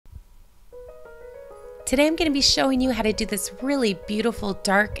Today I'm going to be showing you how to do this really beautiful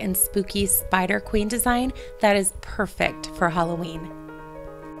dark and spooky spider queen design that is perfect for Halloween.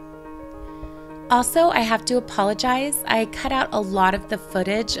 Also, I have to apologize. I cut out a lot of the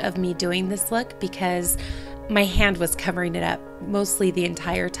footage of me doing this look because my hand was covering it up mostly the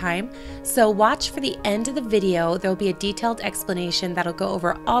entire time. So watch for the end of the video. There'll be a detailed explanation that'll go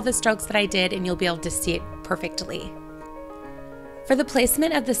over all the strokes that I did and you'll be able to see it perfectly. For the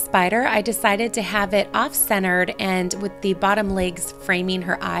placement of the spider, I decided to have it off-centered and with the bottom legs framing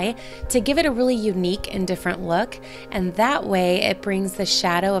her eye to give it a really unique and different look. And that way it brings the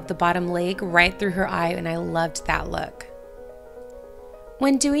shadow of the bottom leg right through her eye, and I loved that look.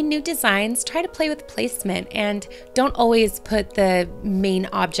 When doing new designs, try to play with placement and don't always put the main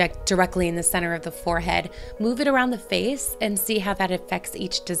object directly in the center of the forehead. Move it around the face and see how that affects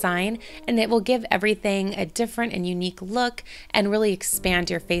each design, and it will give everything a different and unique look and really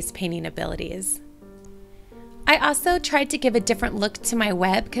expand your face painting abilities. I also tried to give a different look to my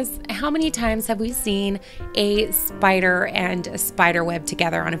web because how many times have we seen a spider and a spider web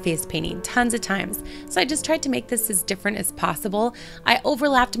together on a face painting? Tons of times. So I just tried to make this as different as possible. I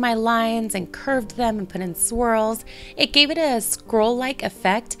overlapped my lines and curved them and put in swirls. It gave it a scroll-like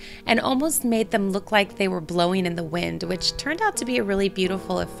effect and almost made them look like they were blowing in the wind, which turned out to be a really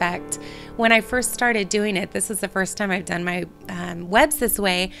beautiful effect. When I first started doing it, this was the first time I've done my webs this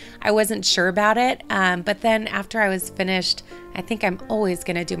way, I wasn't sure about it, but then after I was finished, I think I'm always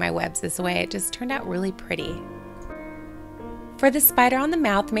going to do my webs this way. It just turned out really pretty. For the spider on the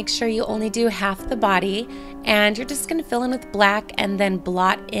mouth, make sure you only do half the body, and you're just going to fill in with black and then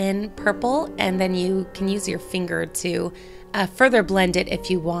blot in purple, and then you can use your finger to further blend it if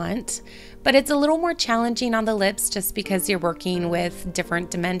you want. But it's a little more challenging on the lips just because you're working with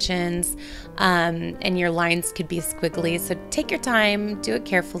different dimensions and your lines could be squiggly. So take your time, do it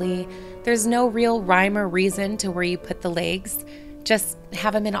carefully. There's no real rhyme or reason to where you put the legs. Just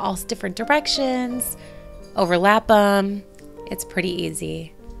have them in all different directions, overlap them. It's pretty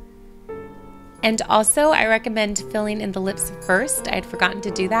easy. And also I recommend filling in the lips first. I'd forgotten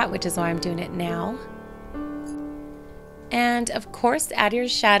to do that, which is why I'm doing it now. And of course, add your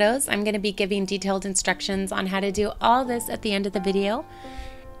shadows. I'm going to be giving detailed instructions on how to do all this at the end of the video.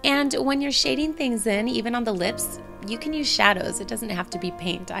 And when you're shading things in, even on the lips, you can use shadows. It doesn't have to be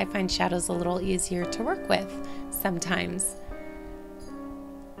paint. I find shadows a little easier to work with sometimes.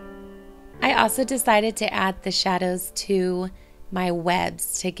 I also decided to add the shadows to my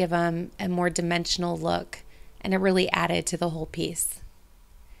webs to give them a more dimensional look, and it really added to the whole piece.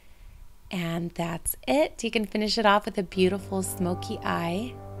 And that's it. You can finish it off with a beautiful smoky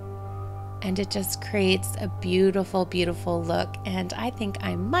eye. And it just creates a beautiful, beautiful look. And I think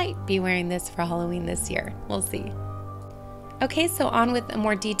I might be wearing this for Halloween this year. We'll see. Okay, so on with a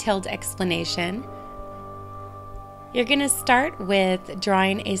more detailed explanation. You're gonna start with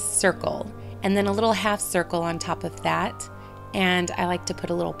drawing a circle and then a little half circle on top of that. And I like to put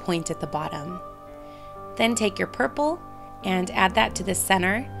a little point at the bottom. Then take your purple and add that to the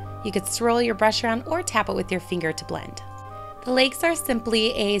center. You could swirl your brush around or tap it with your finger to blend. The legs are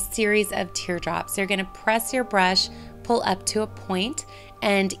simply a series of teardrops. You're going to press your brush, pull up to a point,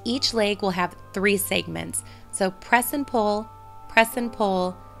 and each leg will have 3 segments. So press and pull, press and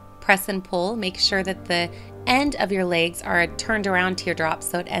pull, press and pull. Make sure that the end of your legs are turned around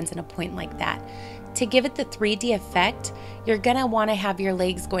teardrops so it ends in a point like that. To give it the 3D effect, you're gonna wanna have your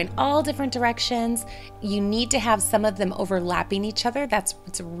legs going all different directions. You need to have some of them overlapping each other. That's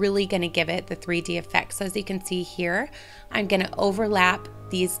what's really gonna give it the 3D effect. So as you can see here, I'm gonna overlap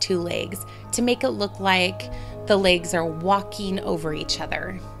these 2 legs to make it look like the legs are walking over each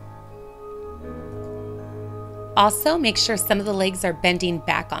other. Also, make sure some of the legs are bending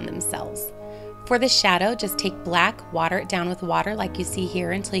back on themselves. For the shadow, just take black, water it down with water like you see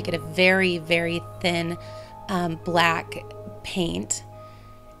here until you get a very, very thin black paint.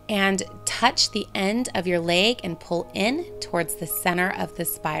 And touch the end of your leg and pull in towards the center of the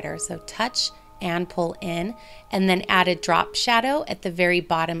spider. So touch and pull in, and then add a drop shadow at the very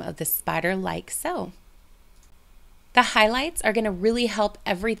bottom of the spider like so. The highlights are going to really help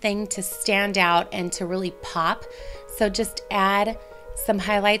everything to stand out and to really pop. So just add some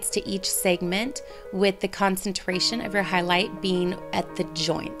highlights to each segment with the concentration of your highlight being at the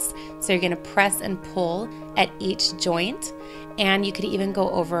joints. So you're going to press and pull at each joint, and you could even go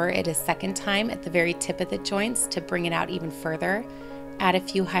over it a second time at the very tip of the joints to bring it out even further. Add a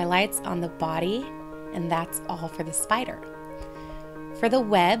few highlights on the body, and that's all for the spider. For the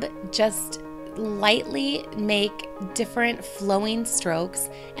web, just lightly make different flowing strokes,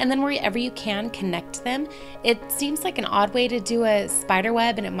 and then wherever you can, connect them. It seems like an odd way to do a spider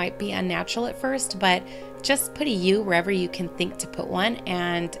web, and it might be unnatural at first, but just put a U wherever you can think to put one,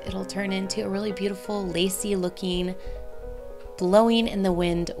 and it'll turn into a really beautiful, lacy looking, blowing in the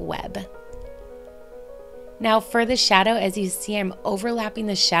wind web. Now for the shadow, as you see, I'm overlapping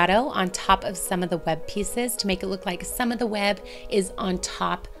the shadow on top of some of the web pieces to make it look like some of the web is on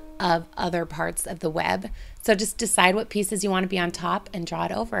top of other parts of the web. So just decide what pieces you want to be on top and draw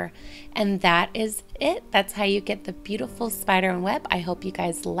it over. And that is it. That's how you get the beautiful spider and web. I hope you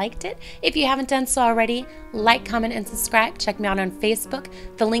guys liked it. If you haven't done so already, like, comment, and subscribe. Check me out on Facebook.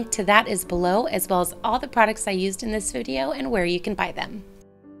 The link to that is below, as well as all the products I used in this video and where you can buy them.